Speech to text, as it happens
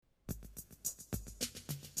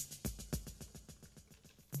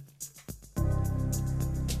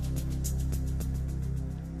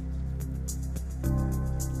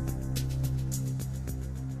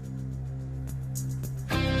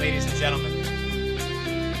Ladies and gentlemen,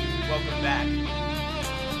 welcome back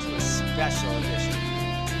to a special edition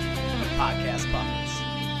of Podcast Puppets.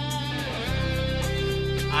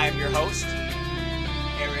 I am your host,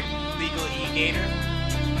 Eric Legal E. Gator.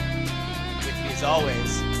 With me as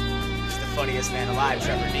always is the funniest man alive,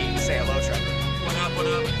 Trevor D. Say hello, Trevor. What up, what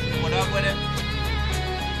up? What up with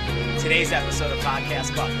it? Today's episode of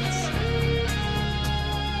Podcast Puppets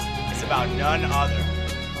is about none other than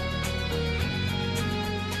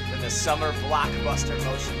the summer blockbuster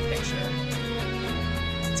motion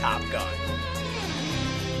picture, Top Gun.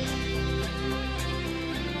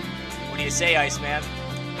 What do you say, Iceman?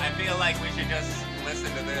 I feel like we should just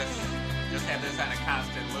listen to this, just have this on a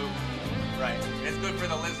constant loop. Right. It's good for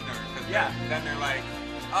the listener, because Yeah. then they're like,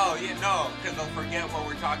 oh, yeah, no, because they'll forget what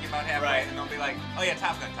we're talking about halfway, Right. and they'll be like, oh, yeah,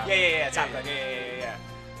 Top Gun, Top Gun. Yeah, Top Gun.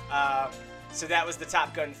 Yeah. So that was the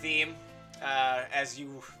Top Gun theme, as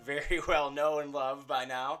you very well know and love by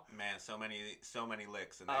now. Man, so many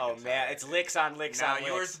licks in that Oh, guitar. man, it's licks on licks now, on licks.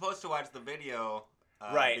 you were supposed to watch the video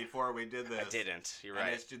Right. before we did this. I didn't. You're And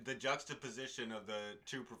right. it's the juxtaposition of the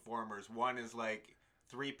two performers. One is like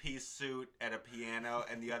three-piece suit at a piano,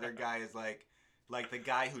 and the other guy is like the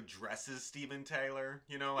guy who dresses Steven Tyler.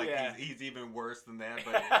 You know, like Yeah. he's even worse than that.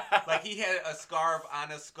 But like he had a scarf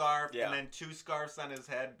on a scarf, Yeah. and then two scarves on his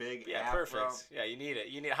head, big Yeah, afro. perfect. Yeah, you need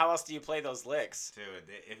it. How else do you play those licks? Dude,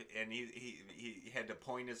 and he had to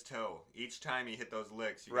point his toe each time he hit those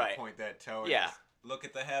licks. You Right. gotta point that toe. And Yeah. just look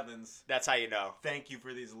at the heavens. That's how you know. Thank you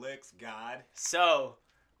for these licks, God. So,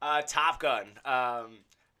 Top Gun.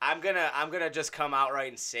 I'm gonna just come out right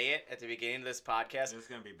and say it at the beginning of this podcast. It's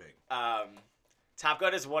gonna be big. Top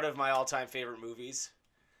Gun is one of my all-time favorite movies.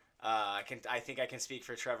 I think I can speak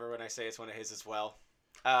for Trevor when I say it's one of his as well.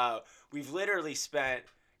 We've literally spent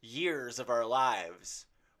years of our lives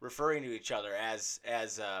referring to each other as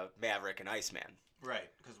Maverick and Iceman. Right,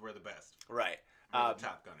 because we're the best. Right. We're the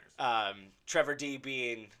Top Gunners. Trevor D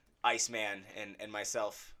being Iceman and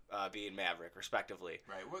myself being Maverick, respectively.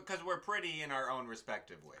 Right, because we're pretty in our own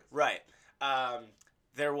respective ways. Right.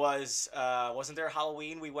 There wasn't there a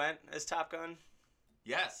Halloween we went as Top Gun?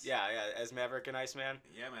 Yes. Yeah, as Maverick and Iceman.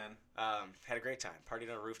 Yeah, man. Had a great time. Partied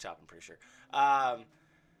on a rooftop, I'm pretty sure.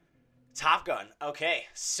 Top Gun. Okay,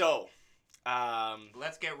 so.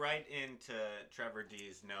 Let's get right into Trevor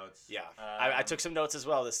D's notes. Yeah, I took some notes as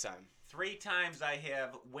well this time. 3 times I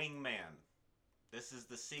have wingman. This is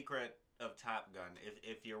the secret of Top Gun.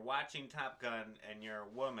 If you're watching Top Gun and you're a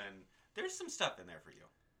woman, there's some stuff in there for you,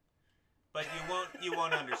 but you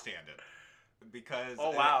won't understand it because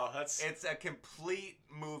Oh wow, it's a complete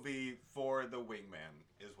movie for the wingman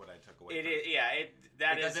is what I took away. It from is,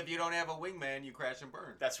 yeah. because if you don't have a wingman, you crash and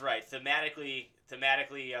burn. That's right. Thematically,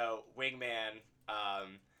 wingman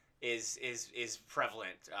is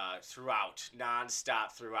prevalent throughout,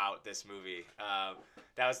 nonstop throughout this movie.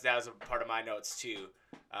 That was a part of my notes too.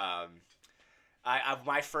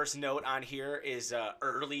 My first note on here is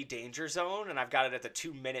early Danger Zone, and I've got it at the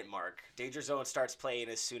 2-minute mark. Danger Zone starts playing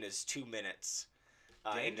as soon as 2 minutes.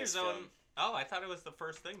 Danger Zone. Oh, I thought it was the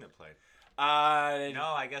first thing that played. No,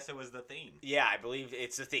 I guess it was the theme. Yeah, I believe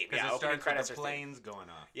it's the theme. Because Yeah, it opening starts credits with the are planes going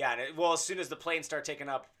off. Yeah, and as soon as the planes start taking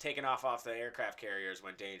off the aircraft carriers,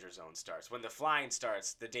 when Danger Zone starts. When the flying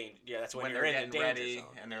starts, that's when you're they're in the getting Danger ready, Zone.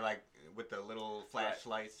 and they're like with the little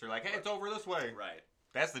flashlights. They're like, "Hey, it's over this way." Right.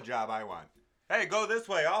 That's the job I want. Hey, go this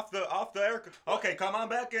way off the aircraft. Okay, come on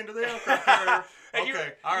back into the aircraft carrier. And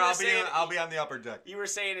Okay, all right, I'll be on the upper deck. You were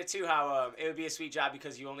saying it too, how it would be a sweet job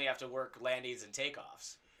because you only have to work landings and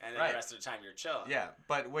takeoffs, and then Right. the rest of the time you're chilling. Yeah,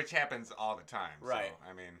 but which happens all the time. Right. So,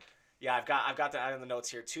 I mean, Yeah, I've got that on the notes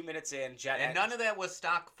here. 2 minutes in, and none of that was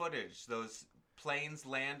stock footage. Those planes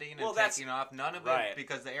landing and Well, that's- taking off. None of right. it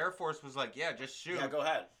because the Air Force was like, "Yeah, just shoot." Yeah, go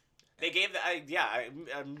ahead. They gave the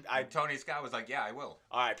And Tony Scott was like, "Yeah, I will."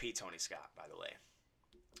 R.I.P. Tony Scott, by the way.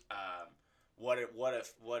 What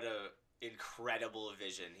a incredible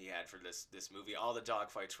vision he had for this movie. All the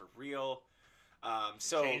dogfights were real.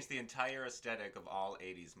 Changed the entire aesthetic of all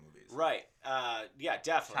 80s movies. Right. Yeah,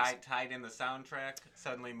 definitely. Tied in the soundtrack.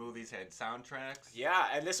 Suddenly movies had soundtracks. Yeah,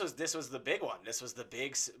 and this was the big one. This was the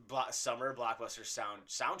big summer blockbuster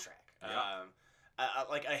soundtrack. Yep.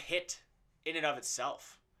 Like a hit in and of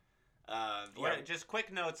itself. Just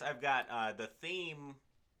quick notes. I've got the theme.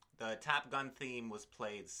 The Top Gun theme was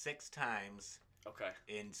played 6 times. Okay.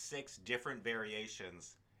 In 6 different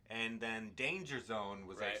variations. And then Danger Zone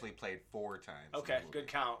was actually played 4 times. Okay, good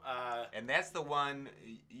count. And that's the one,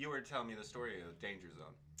 you were telling me the story of Danger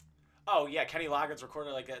Zone. Oh, yeah, Kenny Loggins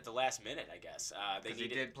recorded like at the last minute, I guess. Because he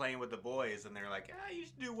did Playing with the Boys, and they were like, you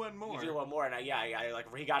should do one more. You do one more, and I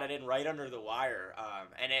like he got it in right under the wire.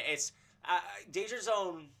 And it's Danger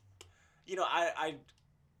Zone you know,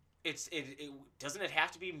 it doesn't it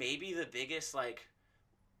have to be maybe the biggest like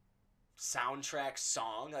soundtrack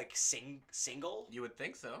song like single, You would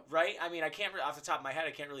think so. right? I mean, I can't off the top of my head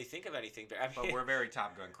I can't really think of anything, but I mean, But we're very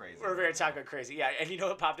Top Gun crazy. we're very Top Gun crazy. Yeah, and you know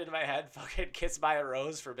what popped into my head? Fucking "Kiss by a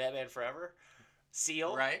Rose" for Batman Forever.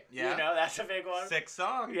 Seal. Right? Yeah. You know, that's a big one. Sick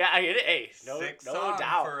song. Yeah, hey, no Sick no song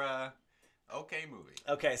doubt. for a okay movie.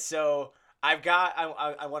 Okay, so I've got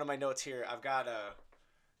I one of my notes here. I've got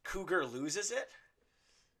Cougar loses it.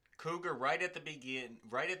 Cougar right at the beginning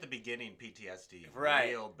PTSD. Right.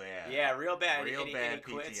 Real bad. Yeah, real bad. Real and he bad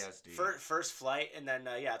quits. PTSD. First flight, and then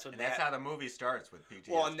that's when And that's how the movie starts with PTSD.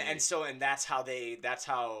 well, and that's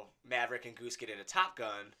how Maverick and Goose get into Top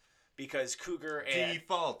Gun, because Cougar and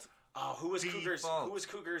Default. who was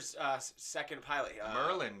Cougar's second pilot?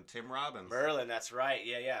 Merlin, Tim Robbins. Merlin, that's right.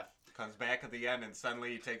 Yeah. Comes back at the end and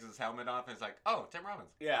suddenly he takes his helmet off and it's like, oh, Tim Robbins.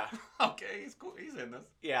 Yeah. Okay, he's cool. He's in this.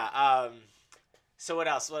 Yeah. So what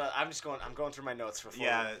else? I'm going through my notes before.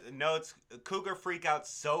 Yeah, notes. Cougar freak out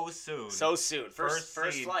so soon. So soon. First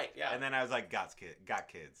scene, flight. Yeah. And then I was like, got kids.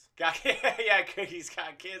 He's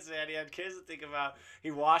got kids, man. He had kids to think about.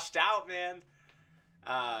 He washed out, man.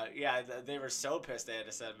 They were so pissed they had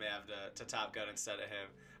to send Mav to Top Gun instead of him.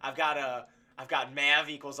 I've got Mav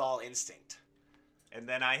equals all instinct. And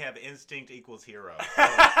then I have instinct equals hero. So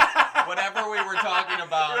whatever we were talking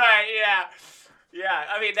about. Right. Yeah. Yeah.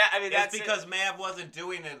 That's because Mav wasn't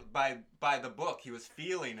doing it by the book. He was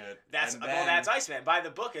feeling it. That's Iceman. By the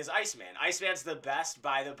book is Iceman. Iceman's the best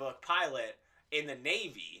by the book pilot in the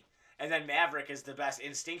Navy, and then Maverick is the best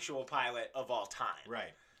instinctual pilot of all time.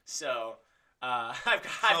 Right. So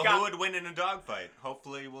who would win in a dogfight?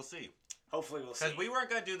 Hopefully we'll see. Because we weren't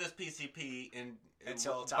gonna do this PCP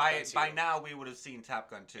until Top by Gun 2. by now we would have seen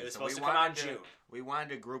Top Gun 2. It was so supposed we to come out in wanted June. We wanted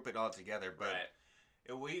to group it all together, but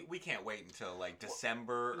right. we can't wait until like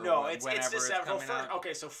December or no, whenever it's December. coming out.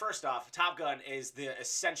 Okay, so first off, Top Gun is the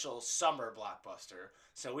essential summer blockbuster.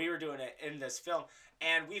 So we were doing it in this film,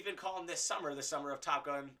 and we've been calling this summer the summer of Top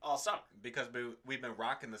Gun all summer. Because we've been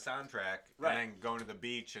rocking the soundtrack right. and then going to the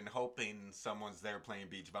beach and hoping someone's there playing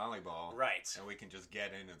beach volleyball. Right. And we can just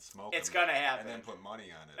get in and smoke. It's gonna happen. And then put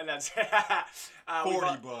money on it. And that's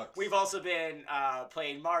 $40. We've also been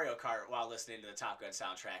playing Mario Kart while listening to the Top Gun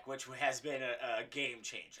soundtrack, which has been a game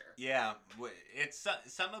changer. Yeah, it's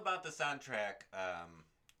something about the soundtrack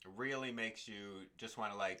really makes you just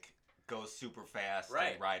want to like go super fast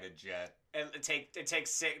right. and ride a jet. And take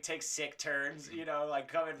sick turns, you know, like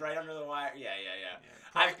coming right under the wire. Yeah.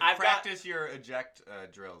 I've practice your eject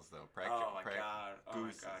drills though. Oh my god!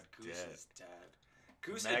 Goose is dead.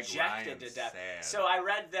 Goose Meg ejected Ryan's to death. sad. So I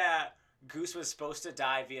read that Goose was supposed to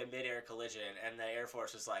die via mid-air collision, and the Air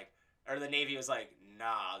Force was like, or the Navy was like,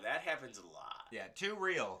 nah, that happens a lot. Yeah, too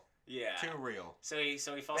real. Yeah. Too real. So he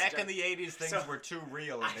falls back in the 80s, things were too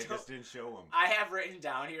real, and they just didn't show them. I have written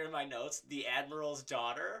down here in my notes the Admiral's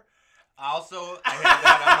daughter. Also, I have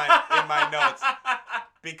that in my notes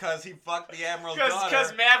because he fucked the Admiral's daughter.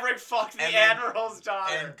 Because Maverick fucked the Admiral's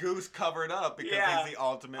daughter. And Goose covered up because he's the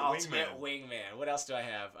ultimate wingman. What else do I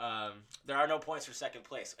have? There are no points for second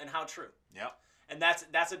place, and how true. Yep. And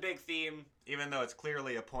that's a big theme. Even though it's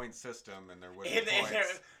clearly a point system, and there wouldn't be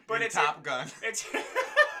points. But it's Top Gun. It's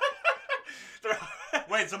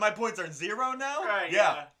Wait, so my points are 0 now? Right.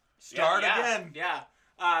 Yeah. Start again. Yeah.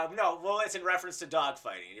 No, well, it's in reference to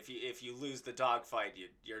dogfighting. If you lose the dogfight,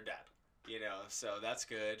 you're dead. You know, so that's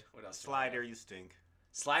good. What else? Slider, you stink.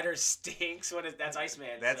 Slider stinks. That's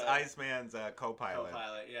Iceman. That's Iceman's co-pilot.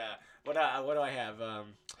 Co-pilot, yeah. What do I have?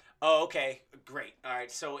 Okay, great. All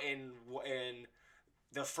right, so in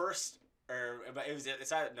the first,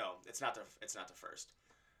 it's not the first.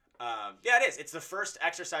 Yeah, it is. It's the first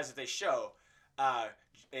exercise that they show.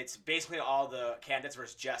 It's basically all the candidates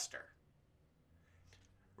versus Jester.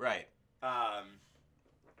 Right.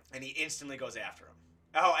 And he instantly goes after him.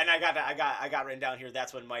 Oh, and I got written down here.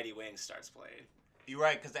 That's when Mighty Wings starts playing. You're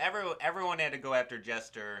right, because everyone had to go after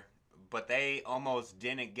Jester, but they almost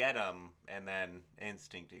didn't get him, and then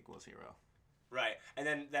instinct equals hero. Right, and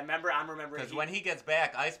then I'm remembering because when he gets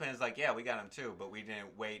back, Iceman's like, yeah, we got him too, but we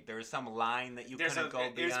didn't wait. There was some line that you couldn't go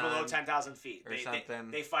beyond. It was below 10,000 feet. Or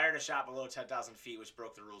something. They fired a shot below 10,000 feet, which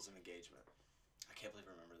broke the rules of engagement. I can't believe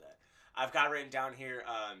I remember that. I've got written down here,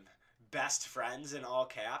 best friends in all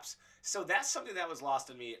caps. So that's something that was lost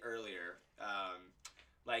on me earlier,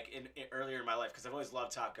 earlier in my life, because I've always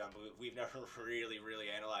loved Top Gun, but we've never really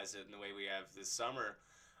analyzed it in the way we have this summer.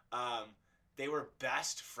 They were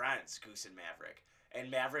best friends, Goose and Maverick.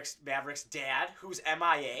 And Maverick's dad, who's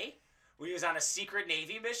MIA, when he was on a secret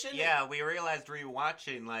Navy mission. Yeah, we realized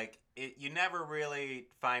rewatching, like, you never really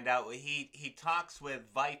find out. He talks with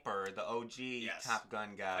Viper, the OG Yes. Top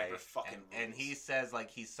Gun guy, Viper fucking and he rules. says like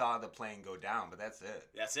he saw the plane go down, but that's it.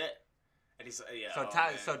 That's it. And he's yeah. So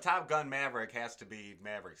man. Top Gun Maverick has to be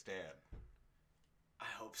Maverick's dad. I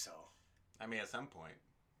hope so. I mean, at some point.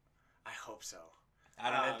 I hope so. I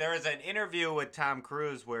don't know. There was an interview with Tom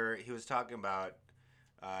Cruise where he was talking about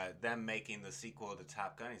them making the sequel to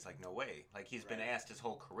Top Gun. He's like, no way. Like, he's been asked his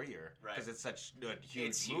whole career because it's such a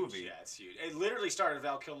huge movie. Huge. Yeah, it's huge. It literally started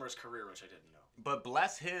Val Kilmer's career, which I didn't know. But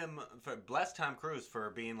bless Tom Cruise for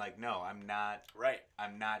being like, no, I'm not. Right.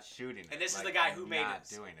 I'm not shooting it. And this is Like, the guy I'm who made not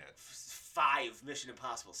doing it. 5 Mission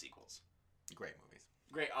Impossible sequels. Great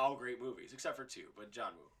movies. All great movies, except for 2, but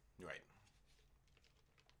John Woo. Right.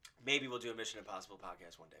 Maybe we'll do a Mission Impossible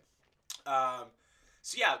podcast one day.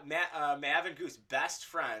 So yeah, Mav and Goose, best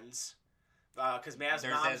friends, because Mav's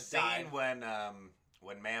There's mom's that scene died.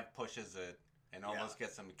 when Mav pushes it and almost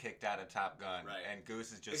gets him kicked out of Top Gun, Right. and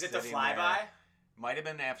Goose is just Is it the sitting flyby? there. Might have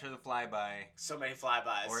been after the flyby, So many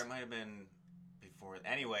flybys. or it might have been before.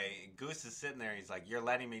 Anyway, Goose is sitting there. He's like, "You're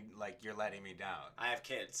letting me down." I have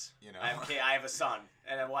kids. You know? I have a son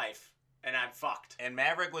and a wife, and I'm fucked. And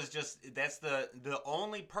Maverick was that's the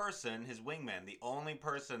only person, his wingman, the only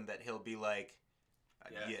person that he'll be like,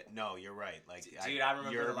 yeah no, you're right. Like, dude, I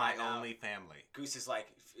remember you're the line my now. only family. Goose is like,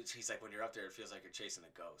 he's like, when you're up there, it feels like you're chasing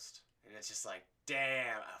a ghost. And it's just like,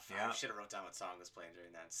 damn. I should have wrote down what song was playing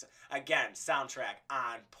during that. So, again, soundtrack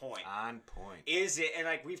on point. On point. Is it, and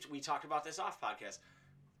like we talked about this off podcast,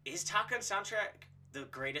 is Top Gun soundtrack the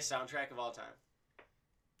greatest soundtrack of all time?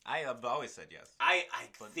 I have always said yes. I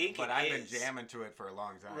think but it I've is. been jamming to it for a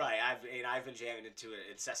long time. Right, I've been jamming into it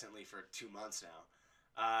incessantly for 2 months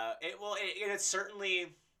now. It's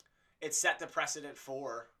certainly, it set the precedent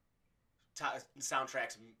for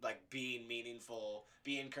soundtracks like being meaningful,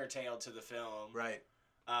 being curtailed to the film. Right.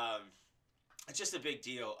 It's just a big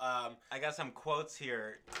deal. I got some quotes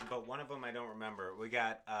here, but one of them I don't remember. We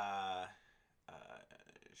got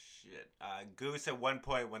Goose at one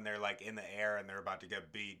point when they're like in the air and they're about to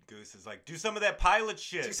get beat. Goose is like, "Do some of that pilot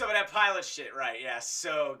shit." Do some of that pilot shit, right? Yeah,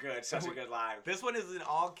 so good, such a good line. This one is in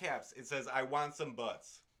all caps. It says, "I want some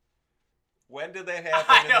butts." When did that happen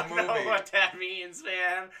I in don't the movie? know what that means,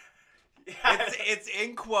 man. It's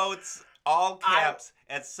in quotes, all caps.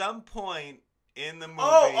 At some point in the movie.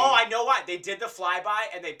 Oh, I know why. They did the flyby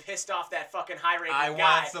and they pissed off that fucking high-ranking guy. I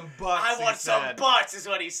want some butts. I want he some said. butts, is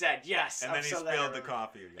what he said. Yes. And then he spilled the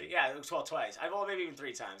coffee again. Yeah, well, twice. Maybe even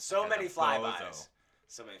 3 times. So As many a flybys. bozo.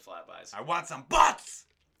 So many flybys. I want some butts.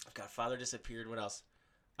 I've got father disappeared. What else?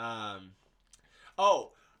 I've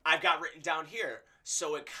got written down here.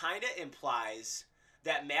 So it kind of implies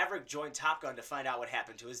that Maverick joined Top Gun to find out what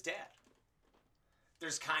happened to his dad.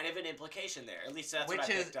 There's kind of an implication there. At least that's what I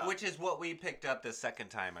picked up. Which is what we picked up the second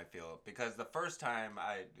time, I feel. Because the first time,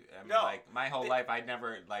 No. like, my whole life, I'd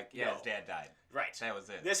never, like, No. his dad died. Right. That was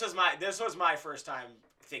it. This was my first time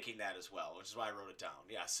thinking that as well, which is why I wrote it down.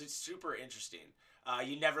 Yeah, so it's super interesting.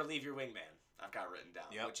 You never leave your wingman. I've got written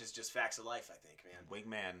down, which is just facts of life, I think, man.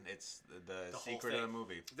 Wingman, it's the whole secret of the thing.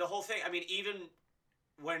 movie. The whole thing. I mean, even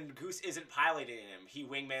when Goose isn't piloting him, he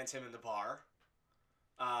wingmans him in the bar,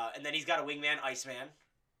 and then he's got a wingman, Iceman.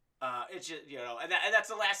 It's just, and that's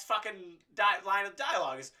the last fucking line of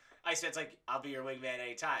dialogue is Iceman's like, "I'll be your wingman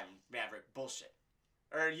anytime, Maverick." Bullshit.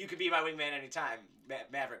 Or you could be my wingman anytime,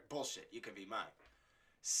 Maverick. Bullshit. You could be mine.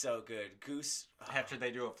 So good, Goose. After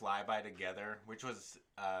they do a flyby together, which was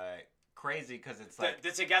crazy because it's like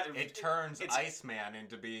together. it turns Iceman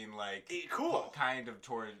into being like cool, kind of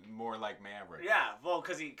toward more like Maverick. Yeah, well,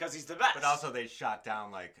 because he's the best. But also they shot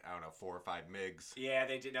down like, I don't know, 4 or 5 MiGs. Yeah,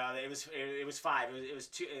 they did. No, it was 5. It was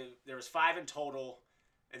 2. There was 5 in total,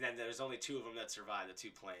 and then there's only 2 of them that survived. The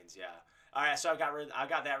 2 planes. Yeah. All right, so I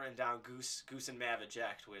got that written down. Goose and Mav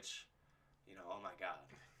eject, which, oh my god.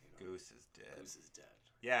 Goose is dead. Goose is dead.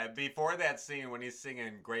 Yeah, before that scene when he's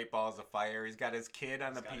singing "Great Balls of Fire," he's got his kid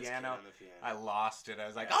on the piano. I lost it. I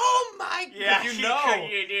was like, "Oh my god!" Yeah,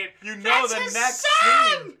 you know the next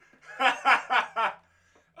scene.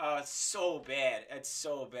 Oh, it's so bad. It's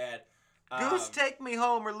so bad. Goose, take me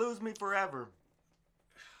home or lose me forever.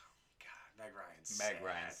 God, Meg Ryan's Meg sad.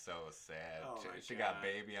 Ryan's so sad. Oh She my got God.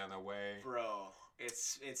 baby on the way. Bro,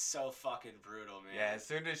 it's so fucking brutal, man. Yeah, as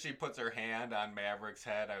soon as she puts her hand on Maverick's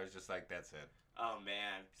head, I was just like, "That's it." Oh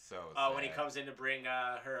man. So Oh, when he sad. comes in to bring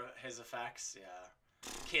his effects, yeah.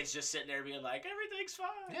 Kids just sitting there being like, everything's fine.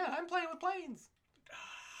 Yeah, I'm playing with planes.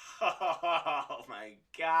 Oh my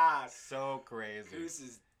god. So crazy. Goose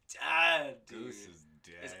is dead, dude. Goose is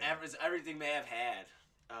dead. It's everything may have had.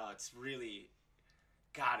 Oh, it's really.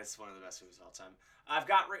 God, it's one of the best movies of all time. I've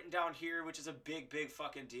got written down here, which is a big, big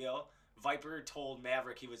fucking deal. Viper told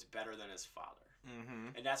Maverick he was better than his father.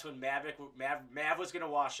 Mm-hmm. And that's when Mav was going to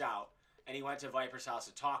wash out, and he went to Viper's house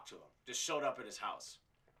to talk to him. Just showed up at his house.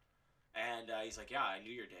 And he's like, yeah, I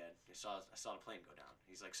knew your dad. I saw the plane go down.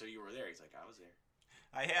 He's like, so you were there? He's like, I was there.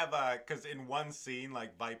 I have, because in one scene,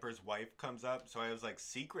 like, Viper's wife comes up, so I was like,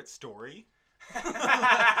 secret story?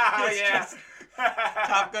 Oh, yeah.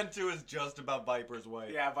 Top Gun 2 is just about Viper's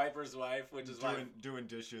wife. Yeah, Viper's wife, which is doing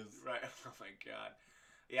dishes. Right. Oh, my God.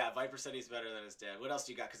 Yeah, Viper said he's better than his dad. What else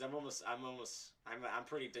do you got? Because I'm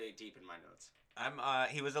pretty deep in my notes.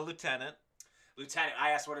 He was a lieutenant. Lieutenant,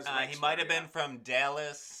 I asked what his rank He might have been at. from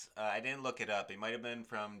Dallas. I didn't look it up. He might have been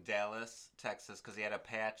from Dallas, Texas, because he had a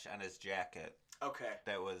patch on his jacket Okay.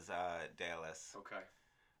 that was Dallas. Okay.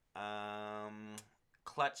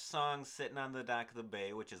 Clutch song "Sitting on the Dock of the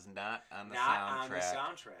Bay," which is not on the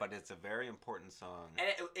soundtrack, but it's a very important song. And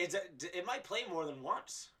it might play more than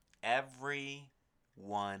once. Everyone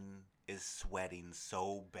is sweating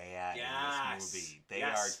so bad in this movie. They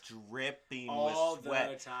are dripping all with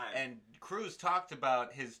sweat. The time. And Cruise talked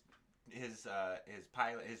about his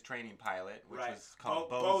pilot, his training pilot, which was called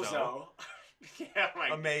Bozo. Yeah,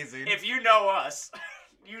 like, amazing. If you know us,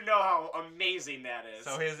 you know how amazing that is.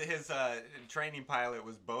 So his training pilot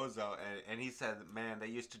was Bozo, and he said, man, they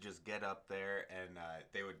used to just get up there and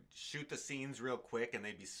they would shoot the scenes real quick, and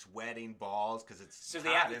they'd be sweating balls because it's so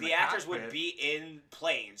hot the actors would be in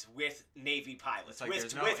planes with Navy pilots, like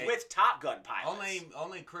with Top Gun pilots.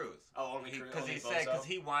 Only Cruise. Oh, only Cruise. Because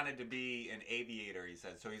he wanted to be an aviator. He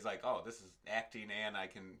said so. He's like, oh, this is acting, and I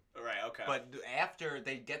can. Right. Okay. But after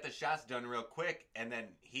they get the shots done real quick, and then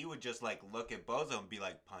he would just like look at Bozo and be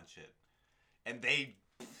like, punch it, and they'd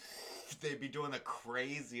be doing the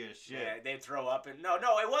craziest shit. Yeah, they'd throw up and no,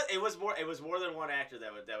 it was more than one actor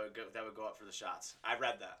that would go up for the shots. I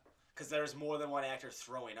read that because there was more than one actor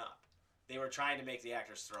throwing up. They were trying to make the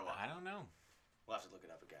actors throw up. I don't know. We'll have to look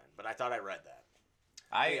it up again, but I thought I read that.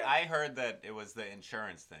 I heard that it was the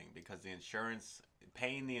insurance thing because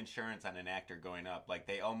paying the insurance on an actor going up, like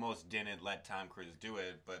they almost didn't let Tom Cruise do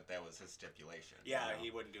it, but that was his stipulation. Yeah,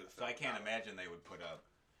 he wouldn't do the film. So I can't imagine they would put up.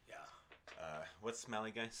 Yeah. What's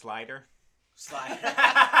smelly guy? Slider. Slider. The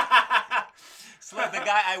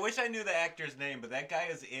guy. I wish I knew the actor's name, but that guy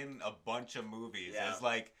is in a bunch of movies as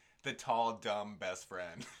like the tall, dumb best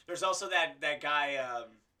friend. There's also that guy,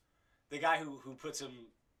 the guy who puts him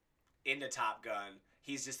into Top Gun.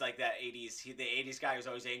 He's just like that the 80s guy who's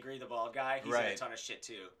always angry, the bald guy. He's in a ton of shit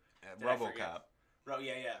too. RoboCop.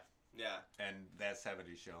 Yeah. And that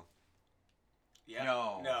 70s show. Yeah.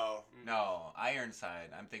 No. Ironside.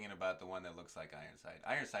 I'm thinking about the one that looks like Ironside.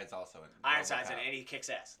 Ironside's also in Ironside's RoboCop. in it, and he kicks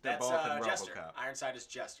ass. They're That's both in Jester. RoboCop. Ironside is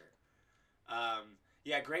Jester.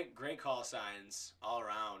 Great call signs all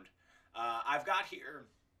around. I've got here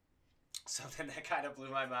something that kind of blew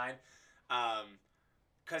my mind.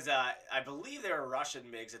 Because I believe there were Russian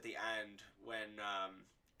MiGs at the end when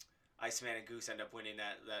Iceman and Goose end up winning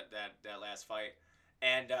that last fight,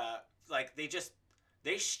 and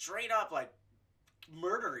they straight up like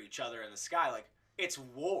murder each other in the sky. Like it's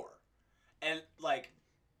war, and like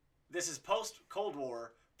this is post Cold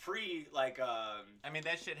War, pre like. I mean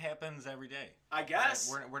that shit happens every day. I guess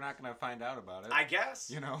we're not gonna find out about it. I guess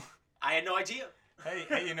I had no idea.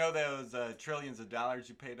 Hey, you know those trillions of dollars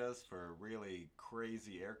you paid us for really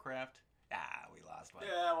crazy aircraft? We lost one.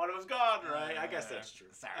 Yeah, one of them's gone, right? I guess that's true.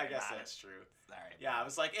 Sorry, I guess that's true. Sorry. Yeah, I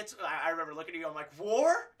was like, I remember looking at you, I'm like,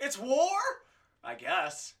 war? It's war? I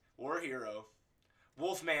guess. War hero.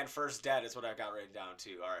 Wolfman First Dead is what I got written down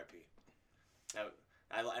too, R.I.P.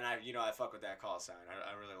 I fuck with that call sign.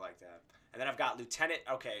 I really like that. And then I've got Lieutenant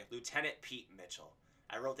Pete Mitchell.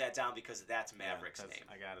 I wrote that down because that's Maverick's name.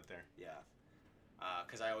 I got it there. Yeah.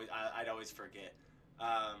 Because I'd always forget.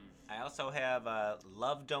 I also have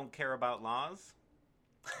Love Don't Care About Laws.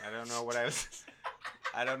 I don't know what I was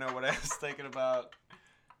thinking about,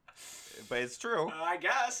 but it's true. I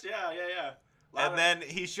guess, yeah. And then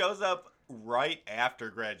he shows up right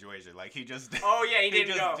after graduation, like he just. Oh yeah, he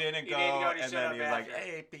didn't go. And then he was like,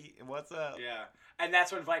 "Hey, Pete, what's up?" Yeah, and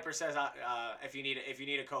that's when Viper says, "If you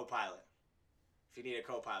need a co-pilot, give me a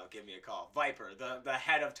call." Viper, the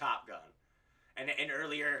head of Top Gun. And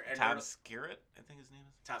earlier... Tom Skerritt, I think his name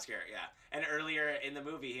is? Tom Skerritt, yeah. And earlier in the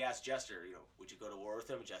movie, he asked Jester, would you go to war with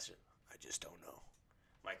him? And Jester, I just don't know.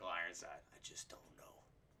 Michael Ironside, I just don't know.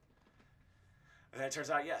 And then it turns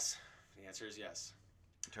out yes. The answer is yes.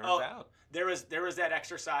 Turns out. There was that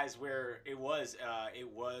exercise where it was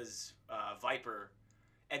Viper,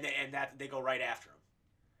 and they go right after him.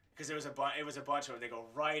 Because it was a bunch of them. They go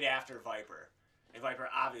right after Viper. And Viper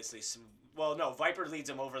obviously Well, no, Viper leads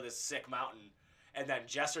him over this sick mountain, and then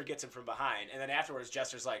Jester gets him from behind, and then afterwards,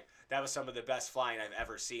 Jester's like, "That was some of the best flying I've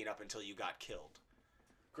ever seen up until you got killed."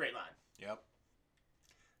 Great line. Yep.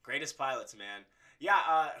 Greatest pilots, man.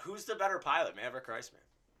 Yeah. Who's the better pilot, Maverick or Iceman?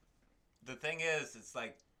 The thing is, it's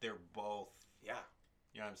like they're both. Yeah.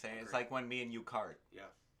 You know what I'm saying? It's Agreed. like when me and you kart. Yeah.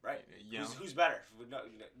 Right. You know? Who's better?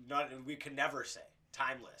 We can never say.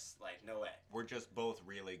 Timeless. Like, no way. We're just both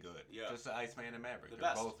really good. Yeah. Just Iceman and Maverick. The They're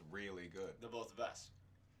best. both really good. They're both the best.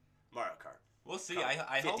 Mario Kart. We'll see. Come,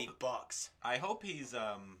 I hope. $50. I hope he's.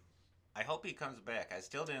 I hope he comes back. I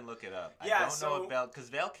still didn't look it up. Yeah, I don't so- know if because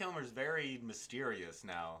Val Kilmer's very mysterious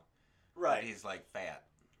now. Right. But he's like fat.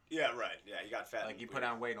 Yeah. Right. Yeah. You got fat. Like he put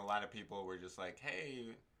on weight, and a lot of people were just like, "Hey,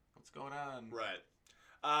 what's going on?" Right.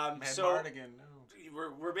 Mad So Mardigan, no.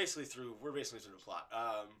 we're basically through. We're basically through the plot.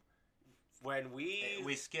 When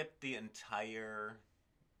We skipped the entire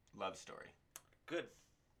love story. good.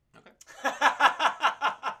 Okay.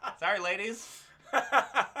 Sorry, ladies.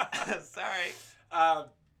 Sorry.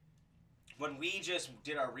 When we just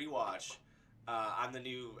did our rewatch on the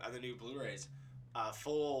new Blu-rays,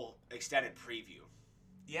 full extended preview.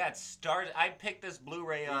 Yeah, it started. I picked this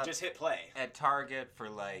Blu-ray We up just hit play. at Target for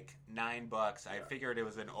like $9. I Yeah. figured it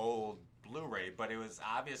was an old Blu-ray, but it was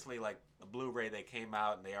obviously like a Blu-ray they came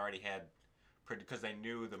out and they already had, because they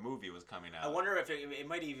knew the movie was coming out. I wonder if it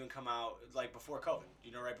might even come out like before COVID.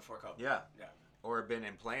 You know, right before COVID. Yeah. Yeah. Or been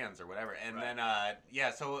in plans or whatever. And Right.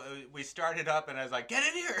 then, so we started up and I was like, get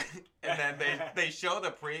in here! And then they show the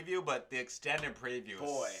preview, but the extended preview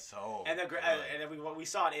Boy. is so And good. and then we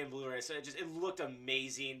saw it in Blu-ray, so it looked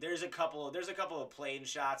amazing. There's a couple of plane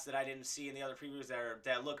shots that I didn't see in the other previews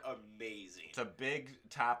that look amazing. It's a big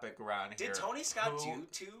topic around here. Did Tony Scott Who- do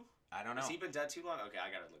too? I don't know. Has he been dead too long? Okay, I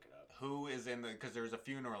gotta look it up. Who is in the... Because there's a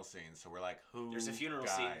funeral scene, so we're like, who There's a funeral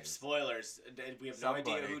dies? scene. Spoilers. We have no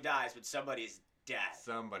idea Somebody. who dies, but somebody's dead.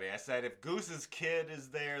 Somebody. I said, if Goose's kid is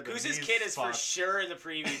there, then Goose's he's kid is for fucked. sure in the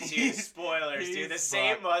preview too. He's- Spoilers, dude. The he's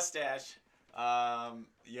same fucked. mustache.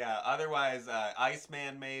 Yeah, otherwise,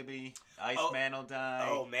 Iceman maybe. Iceman will die.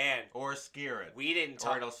 Oh man, Or Skerritt. we didn't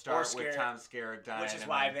talk. Or it'll start or with Skerritt, Tom Skerritt dying. which is and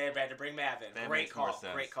why then- they had to bring Mav in. That Great makes more call.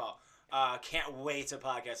 sense. Great call. Can't wait to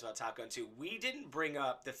podcast about Top Gun 2. We didn't bring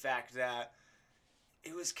up the fact that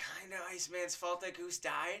it was kind of Iceman's fault that Goose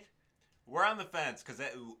died. We're on the fence, because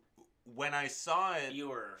when I saw it, You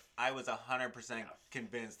were, I was 100% Yeah.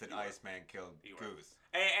 convinced that You were. Iceman killed You were. Goose.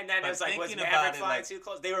 and then But it was like, was thinking about Maverick it, flying like, too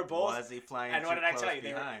close? They were both. Was he flying And too what did I close tell you?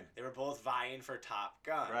 behind? They were both vying for Top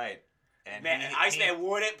Gun. Right. And Man, he, Iceman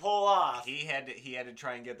wouldn't pull off. he had to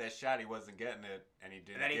try and get that shot. He wasn't getting it, and he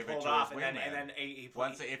didn't and then he give it pulled to off, his and wingman. then he pulled.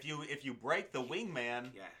 Once if you break the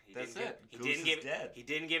wingman, Yeah, he that's didn't it. He Goose didn't is give it. dead. He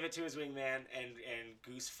didn't give it to his wingman, and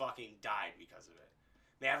Goose fucking died because of it.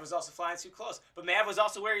 Mav was also flying too close, but Mav was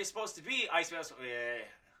also where he's supposed to be. Iceman was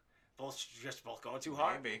both going too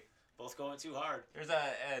hard. Maybe. Both going too hard. There's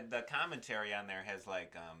the commentary on there has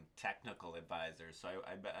like technical advisors, so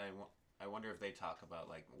I wonder if they talk about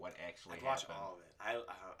like what actually I watch happened. all of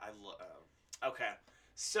it. Okay,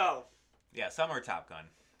 so Yeah, summer Top Gun.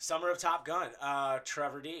 summer of Top Gun.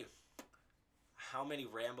 Trevor D. How many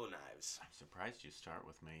Rambo knives? I'm surprised you start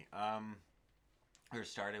with me. Or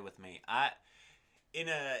started with me. In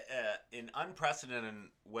an unprecedented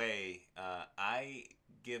way, I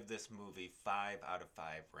give this movie 5 out of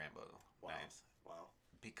 5 Rambo knives Wow.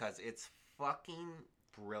 because it's fucking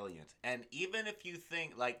brilliant. And even if you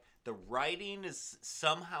think like the writing is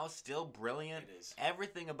somehow still brilliant, It is.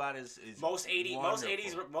 everything about it is Most 80s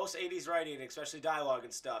wonderful. most 80s writing, especially dialogue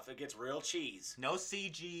and stuff, it gets real cheese. No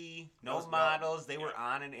CG, no No, models. They yeah. were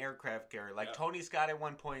on an aircraft carrier. Like Yeah. Tony Scott at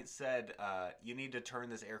one point said, "You need to turn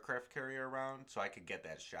this aircraft carrier around so I could get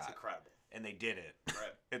that It's shot." incredible. And they did it.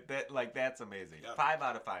 Right. That's amazing. Yeah. 5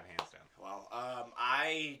 out of 5, hands down. Well,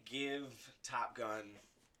 I give Top Gun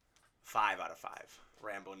 5 out of 5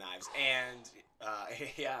 Rambo knives, and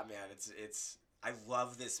yeah, man, it's I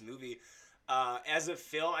love this movie. As a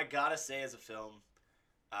film, I gotta say, as a film,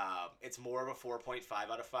 it's more of a 4.5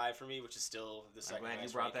 out of 5 for me, which is still the I'm second glad you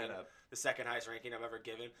highest brought ranking. that up. The second highest ranking I've ever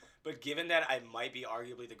given. But given that I might be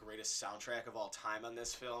arguably the greatest soundtrack of all time on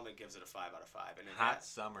this film, it gives it a 5 out of 5. And it Hot has-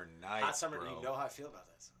 Summer Nights, Hot Summer, bro. you know how I feel about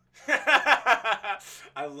this.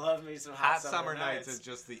 I love me some Hot Summer Nights is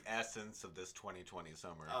just the essence of this 2020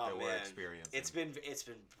 summer that we're experiencing. It's been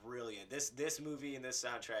brilliant. This movie and this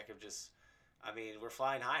soundtrack have just, I mean, we're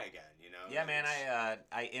flying high again. You know. Yeah, man. It's-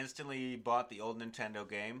 I instantly bought the old Nintendo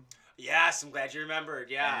game. Yes, I'm glad you remembered.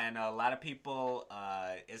 Yeah. And a lot of people,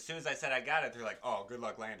 as soon as I said I got it, they're like, "Oh, good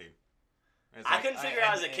luck landing." And it's I couldn't figure it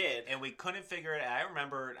out as a kid. and we couldn't figure it. I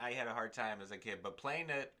remember I had a hard time as a kid, but playing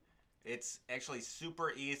it It's actually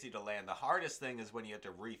super easy to land. The hardest thing is when you have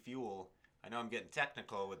to refuel. I know I'm getting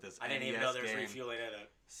technical with this. I didn't even know there was refueling in it.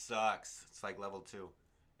 Sucks. It's like level 2.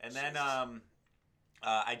 And then Jesus.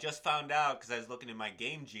 I just found out because I was looking in my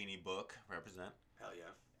Game Genie book. Represent. Hell yeah.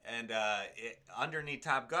 And underneath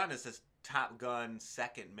Top Gun is this Top Gun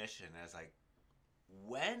second mission. And I was like,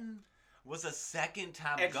 when was a second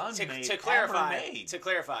Top Gun made? To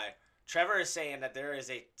clarify, Trevor is saying that there is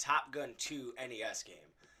a Top Gun 2 NES game.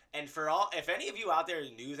 And if any of you out there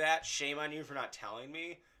knew that, shame on you for not telling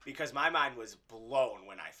me, because my mind was blown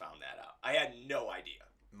when I found that out. I had no idea.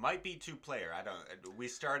 Might be 2-player. I don't. We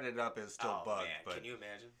started it up as still bugged. Man. But can you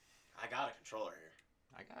imagine? I got a controller here.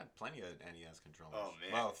 I got plenty of NES controllers. Oh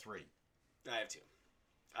man. Well, 3. I have 2.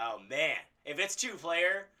 Oh man. If it's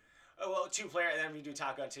 2-player, 2-player, and then we do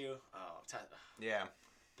Top Gun 2. Yeah.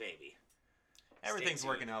 Baby. Everything's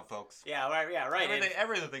working out, folks. Yeah, right. Yeah, right.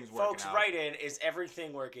 Everything's working folks, out. write in. Is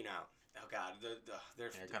everything working out? Oh God, Here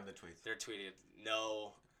come the tweets. They're tweeted.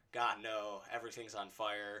 No, God, no. Everything's on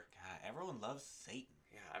fire. God, everyone loves Satan.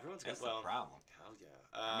 Yeah, everyone's That's got the problem. Hell yeah.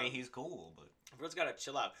 I mean, he's cool, but everyone's got to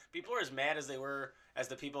chill out. People are as mad as they were as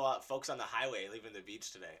the folks on the highway leaving the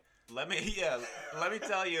beach today. Let me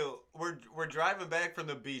tell you, we're driving back from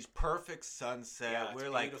the beach, perfect sunset. Yeah, we're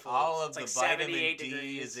beautiful. like all of It's the like vitamin 78 D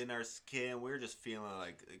degrees. is in our skin. We're just feeling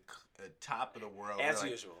like top of the world. As we're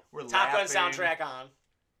usual. We're Top Gun laughing. soundtrack on.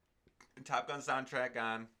 Top Gun soundtrack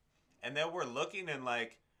on, and then we're looking and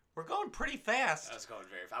like we're going pretty fast. I was going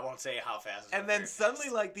very fast. I won't say how fast. And then suddenly,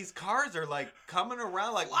 like, these cars are, like, coming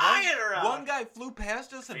around. Like, flying around. One guy flew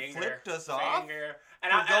past us and flipped us off.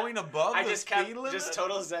 And for going above the speed limit. Just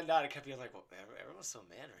total zen out. I kept being like, well, everyone's so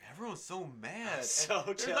mad right now. Everyone's so mad. So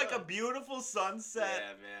there's like a beautiful sunset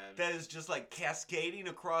man. that is just, like, cascading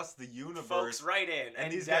across the universe. Folks, right in.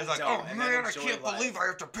 And these guys are like, oh, man, I can't believe I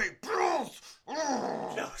have to pay bills.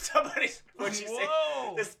 No, somebody's, what'd you say?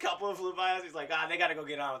 This couple flew by us. He's like, they got to go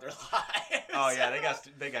get on with their lives. Oh, yeah,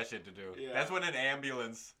 they got shit to do. Yeah. That's when an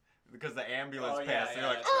ambulance, because the ambulance passed, they're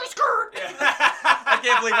like, right. skirt! Yeah. I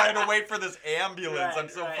can't believe I had to wait for this ambulance. I'm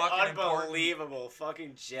so fucking important. Unbelievable.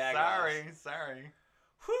 Fucking jackals. Sorry.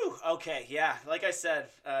 Whew. Okay, yeah. Like I said,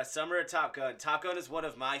 Summer of Top Gun. Top Gun is one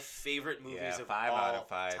of my favorite movies of 5 all out of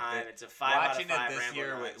 5. time. It's a 5 out of 5. Watching it this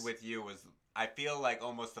year Rams. with you was, I feel like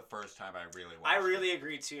almost the first time I really watched I really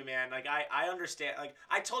agree too, man. Like I understand. Like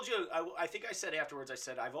I told you, I think I said afterwards. I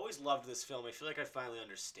said I've always loved this film. I feel like I finally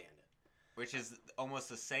understand it. Which is almost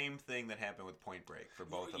the same thing that happened with Point Break for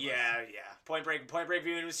both of us. Yeah. Point Break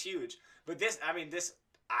viewing was huge. But this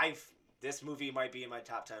movie might be in my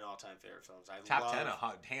top 10 all-time favorite films. Top 10,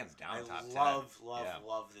 hands down. Top 10.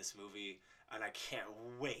 Love this movie, and I can't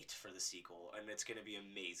wait for the sequel. And it's gonna be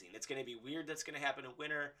amazing. It's gonna be weird. That's gonna happen in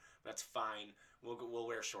winter. That's fine. We'll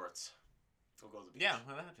wear shorts. We'll go to the beach. Yeah,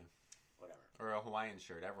 we'll have to. Whatever. Or a Hawaiian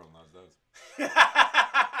shirt. Everyone loves those.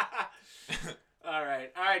 All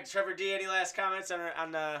right, Trevor D. Any last comments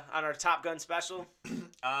on our Top Gun special?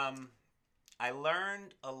 I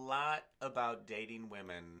learned a lot about dating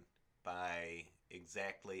women by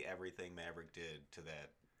exactly everything Maverick did to that.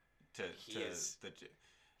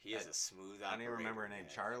 He is a smooth operator. I don't even remember her name.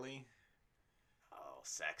 Man. Charlie? Oh,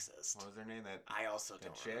 sexist. What was her name? I also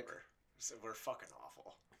don't remember. So we're fucking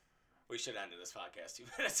awful. We should have ended this podcast 2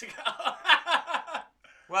 minutes ago.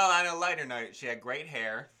 Well, on a lighter note, she had great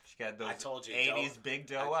hair. She had those I told you, 80s big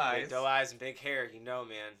doe eyes. Big doe eyes and big hair. You know,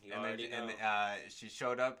 man. You already know. And she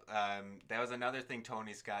showed up. That was another thing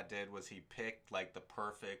Tony Scott did was he picked like the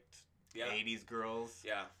perfect 80s girls.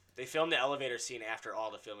 Yeah. They filmed the elevator scene after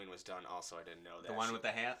all the filming was done. Also, I didn't know that. The one with the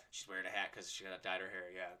hat? She's wearing a hat because she got dyed her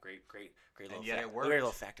hair. Yeah, great little and yet fact. it worked. Great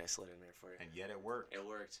little fact I slid in there for you. And yet it worked. It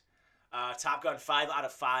worked. Top Gun 5 out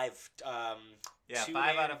of 5. 5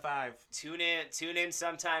 out of 5. Tune in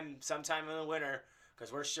sometime in the winter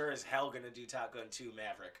because we're sure as hell gonna do Top Gun 2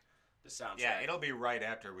 Maverick, the soundtrack. Yeah, it'll be right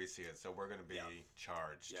after we see it, so we're gonna be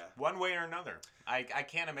charged. Yeah. One way or another. I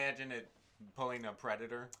can't imagine it pulling a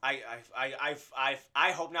Predator. I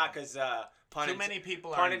hope not because too many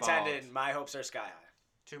people are pun involved. intended. My hopes are sky high.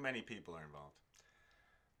 Too many people are involved.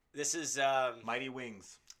 This is Mighty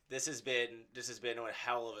Wings. This has been a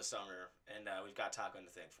hell of a summer, and we've got Top Gun to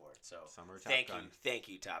thank for it. So thank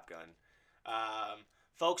you, Top Gun.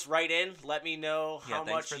 Folks, write in. Let me know how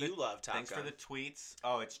much you love Top Gun. Thanks for the tweets.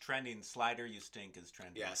 Oh, it's trending. Slider, you stink is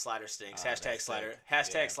trending. Yeah, Slider stinks. Hashtag Slider.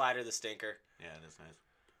 Hashtag Slider the stinker. Yeah, that's nice.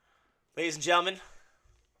 Ladies and gentlemen,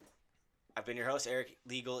 I've been your host, Eric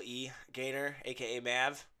Legal E. Gaynor, a.k.a.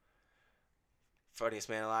 Mav. Funniest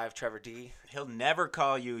man alive, Trevor D. He'll never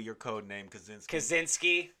call you your code name, Kaczynski.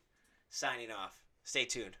 Kaczynski. Signing off. Stay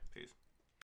tuned. Peace.